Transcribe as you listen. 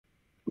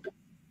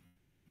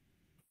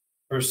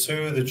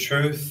Pursue the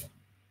truth,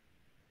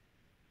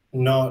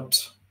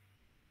 not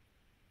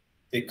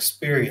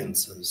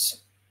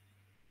experiences,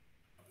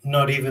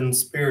 not even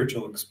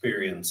spiritual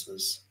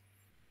experiences.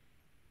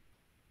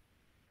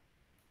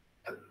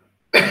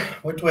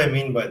 What do I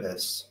mean by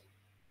this?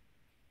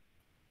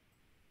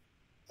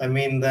 I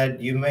mean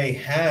that you may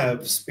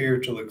have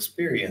spiritual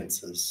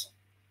experiences.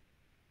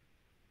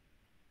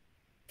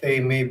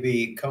 They may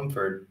be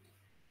comfort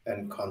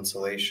and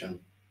consolation,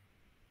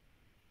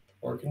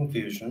 or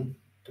confusion,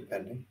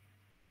 depending.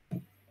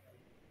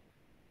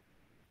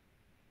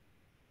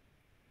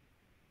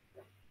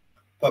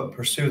 But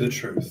pursue the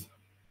truth.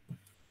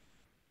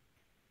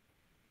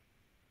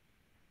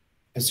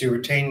 As you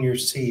retain your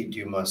seed,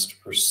 you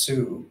must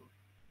pursue.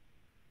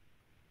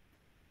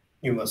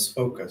 You must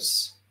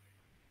focus.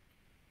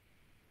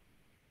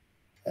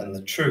 And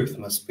the truth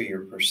must be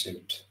your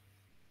pursuit.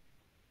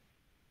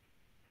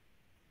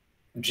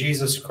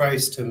 Jesus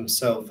Christ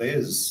himself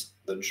is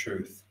the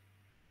truth.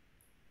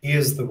 He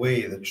is the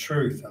way, the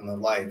truth, and the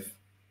life.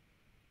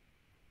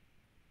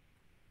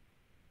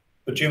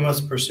 But you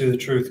must pursue the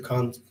truth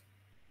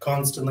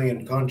constantly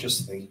and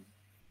consciously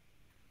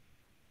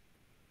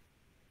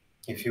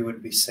if you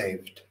would be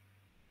saved.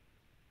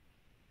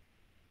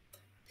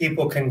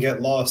 People can get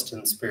lost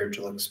in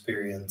spiritual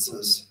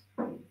experiences,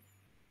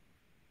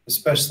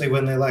 especially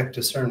when they lack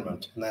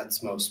discernment, and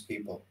that's most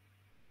people.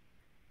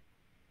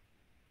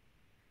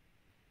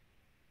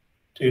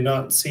 Do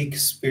not seek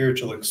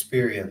spiritual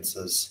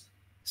experiences,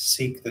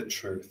 seek the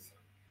truth.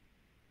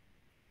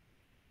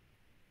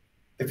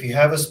 If you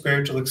have a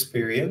spiritual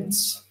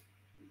experience,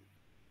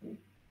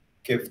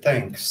 give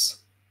thanks.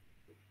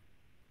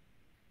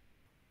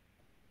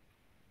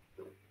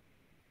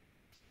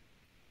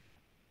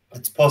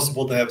 It's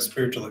possible to have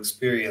spiritual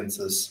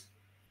experiences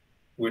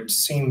which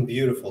seem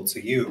beautiful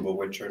to you, but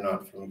which are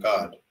not from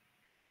God.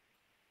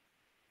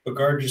 But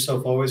guard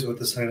yourself always with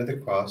the sign of the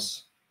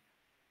cross.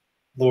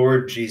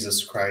 Lord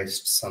Jesus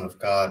Christ, Son of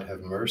God,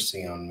 have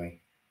mercy on me.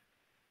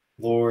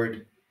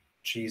 Lord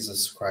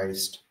Jesus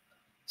Christ,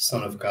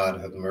 Son of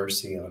God, have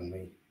mercy on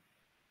me.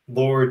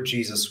 Lord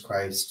Jesus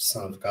Christ,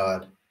 Son of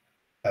God,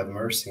 have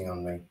mercy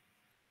on me.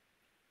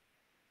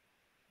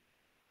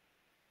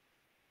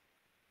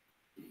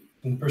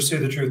 And pursue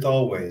the truth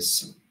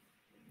always.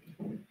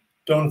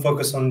 Don't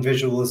focus on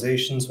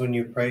visualizations when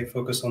you pray.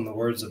 Focus on the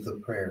words of the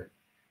prayer.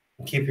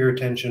 And keep your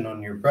attention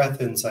on your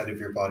breath inside of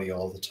your body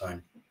all the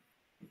time.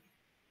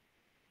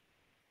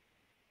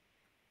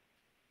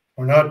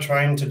 We're not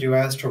trying to do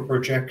astral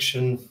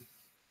projection.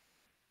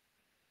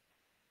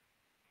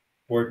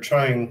 We're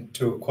trying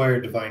to acquire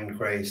divine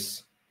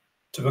grace,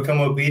 to become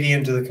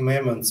obedient to the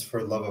commandments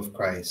for love of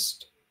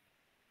Christ.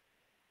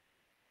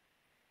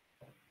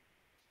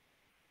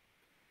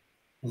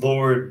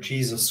 Lord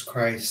Jesus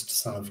Christ,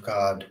 Son of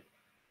God,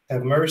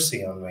 have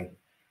mercy on me.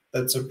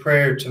 That's a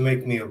prayer to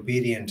make me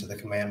obedient to the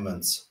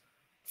commandments,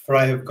 for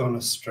I have gone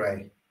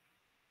astray.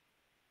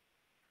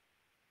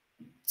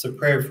 It's a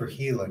prayer for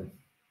healing.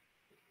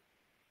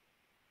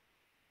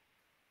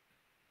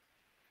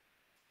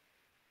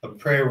 A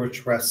prayer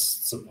which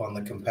rests upon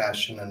the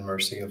compassion and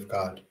mercy of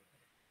God.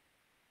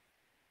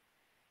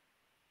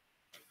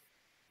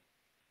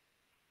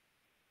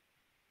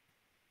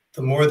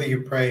 The more that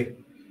you pray,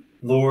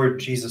 Lord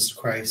Jesus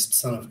Christ,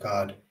 Son of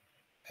God,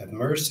 have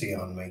mercy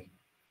on me,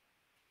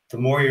 the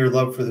more your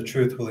love for the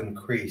truth will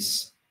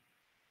increase,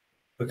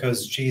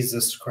 because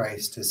Jesus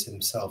Christ is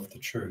himself the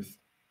truth.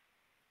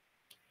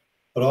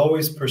 But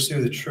always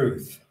pursue the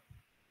truth,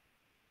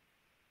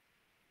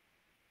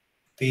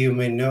 that you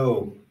may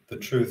know the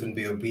truth and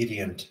be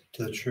obedient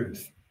to the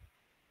truth.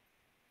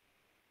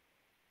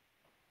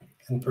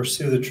 And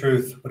pursue the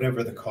truth,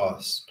 whatever the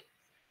cost.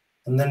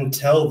 And then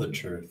tell the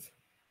truth.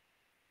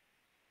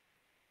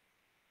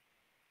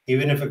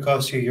 Even if it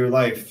costs you your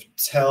life,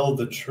 tell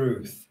the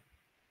truth.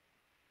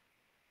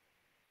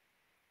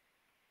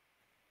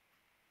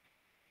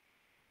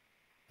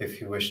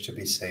 If you wish to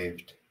be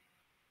saved.